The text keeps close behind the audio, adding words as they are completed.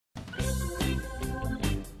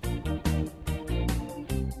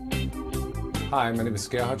Hi, my name is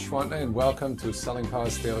Gerhard Schwantner and welcome to Selling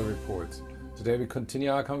Power's Daily Report. Today we continue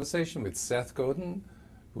our conversation with Seth Godin,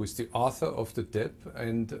 who is the author of The Dip,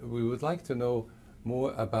 and we would like to know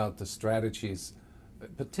more about the strategies,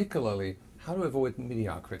 particularly how to avoid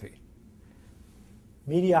mediocrity.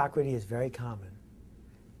 Mediocrity is very common.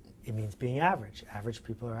 It means being average. Average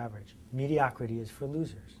people are average. Mediocrity is for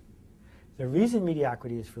losers. The reason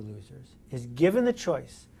mediocrity is for losers is given the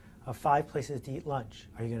choice of 5 places to eat lunch,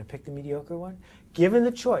 are you going to pick the mediocre one? Given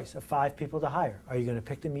the choice of 5 people to hire, are you going to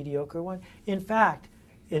pick the mediocre one? In fact,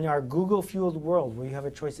 in our Google-fueled world where you have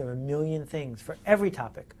a choice of 1 million things for every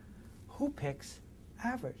topic, who picks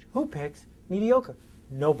average? Who picks mediocre?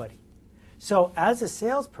 Nobody. So as a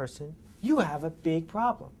salesperson, you have a big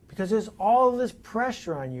problem because there's all this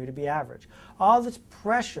pressure on you to be average, all this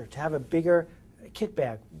pressure to have a bigger kit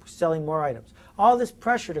bag, selling more items, all this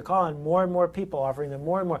pressure to call on more and more people, offering them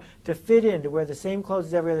more and more, to fit in, to wear the same clothes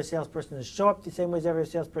as every other salesperson, to show up the same way as every other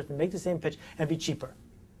salesperson, make the same pitch, and be cheaper.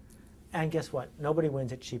 And guess what? Nobody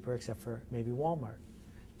wins at cheaper except for maybe Walmart.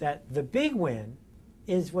 That the big win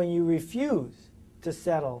is when you refuse to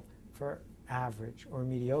settle for average or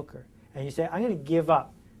mediocre, and you say, I'm going to give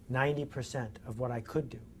up 90% of what I could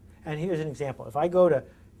do. And here's an example. If I go to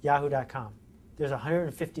yahoo.com, there's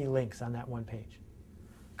 150 links on that one page.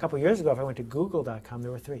 A couple years ago, if I went to google.com, there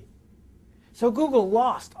were 3. So Google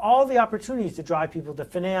lost all the opportunities to drive people to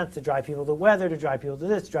finance, to drive people to weather, to drive people to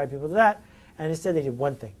this, to drive people to that, and instead they did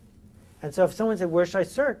one thing. And so if someone said, where should I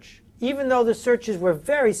search? Even though the searches were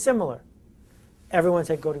very similar, everyone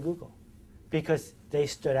said, go to Google, because they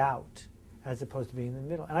stood out as opposed to being in the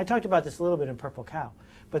middle. And I talked about this a little bit in Purple Cow,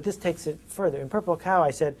 but this takes it further. In Purple Cow, I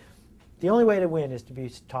said, the only way to win is to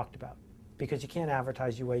be talked about, because you can't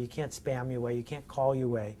advertise your way, you can't spam your way, you can't call your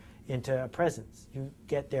way into a presence. You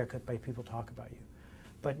get there by people talk about you.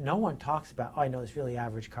 But no one talks about, oh, I know this really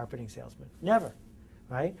average carpeting salesman. Never,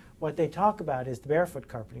 right? What they talk about is the barefoot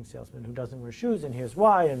carpeting salesman who doesn't wear shoes, and here's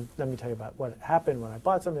why, and let me tell you about what happened when I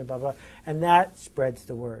bought something, blah, blah, and that spreads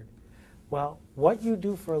the word. Well, what you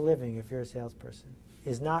do for a living if you're a salesperson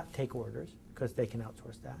is not take orders, because they can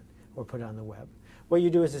outsource that, or put it on the web. What you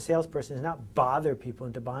do as a salesperson is not bother people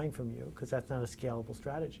into buying from you, because that's not a scalable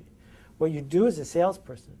strategy. What you do as a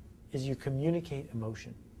salesperson is you communicate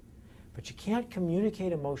emotion. But you can't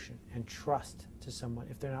communicate emotion and trust to someone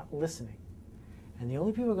if they're not listening. And the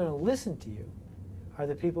only people who are going to listen to you are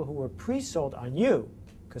the people who were pre-sold on you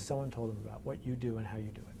because someone told them about what you do and how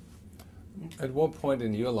you do it. At what point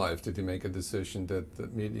in your life did you make a decision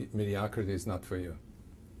that mediocrity is not for you?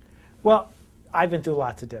 Well, I've been through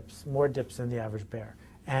lots of dips, more dips than the average bear.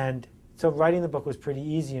 And so writing the book was pretty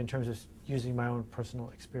easy in terms of using my own personal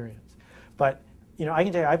experience. But you know, I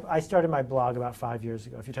can tell you, I started my blog about 5 years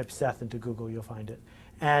ago. If you type Seth into Google, you'll find it.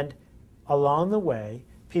 And along the way,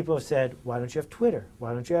 people have said, why don't you have Twitter?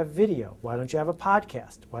 Why don't you have video? Why don't you have a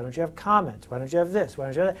podcast? Why don't you have comments? Why don't you have this? Why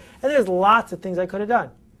don't you have that? And there's lots of things I could have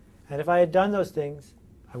done. And if I had done those things,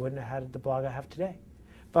 I wouldn't have had the blog I have today.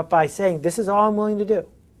 But by saying, this is all I'm willing to do,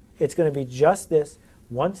 it's going to be just this,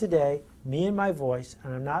 once a day, me and my voice,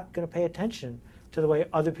 and I'm not going to pay attention to the way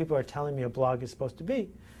other people are telling me a blog is supposed to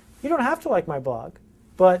be. You don't have to like my blog,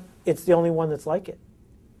 but it's the only one that's like it,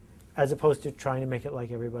 as opposed to trying to make it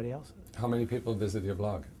like everybody else's. How many people visit your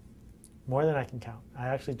blog? More than I can count. I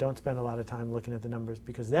actually don't spend a lot of time looking at the numbers,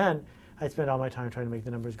 because then I spend all my time trying to make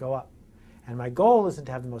the numbers go up. And my goal isn't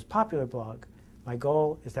to have the most popular blog. My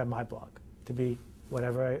goal is to have my blog, to be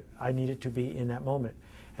whatever I need it to be in that moment.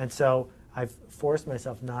 And so I've forced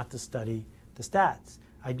myself not to study the stats.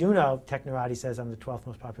 I do know Technorati says I'm the 12th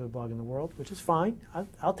most popular blog in the world, which is fine.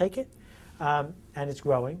 I'll take it. And it's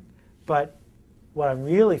growing. But what I'm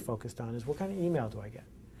really focused on is, what kind of email do I get?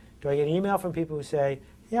 Do I get an email from people who say,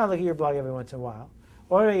 yeah, I'll look at your blog every once in a while?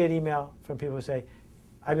 Or do I get an email from people who say,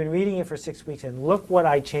 I've been reading it for 6 weeks and look what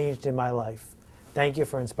I changed in my life. Thank you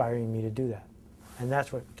for inspiring me to do that. And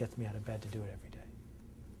that's what gets me out of bed to do it every day.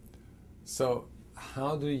 So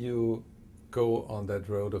how do you go on that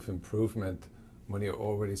road of improvement when you're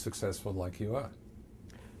already successful like you are?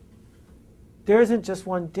 There isn't just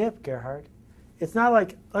one dip, Gerhard. It's not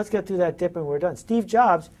like, let's get through that dip and we're done. Steve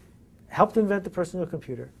Jobs helped invent the personal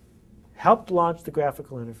computer, helped launch the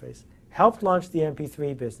graphical interface, helped launch the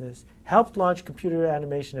MP3 business, helped launch computer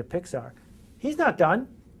animation at Pixar. He's not done,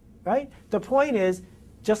 right? The point is,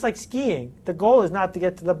 just like skiing, the goal is not to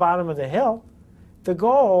get to the bottom of the hill. The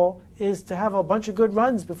goal is to have a bunch of good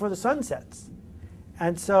runs before the sun sets.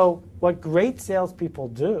 And so what great salespeople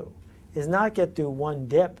do is not get through one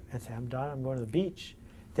dip and say, I'm done, I'm going to the beach.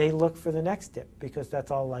 They look for the next dip, because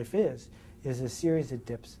that's all life is a series of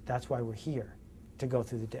dips. That's why we're here, to go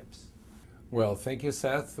through the dips. Well, thank you,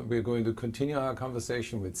 Seth. We're going to continue our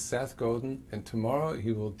conversation with Seth Godin, and tomorrow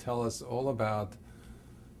he will tell us all about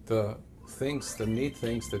the neat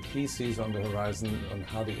things that he sees on the horizon, on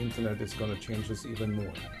how the internet is going to change us even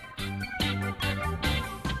more.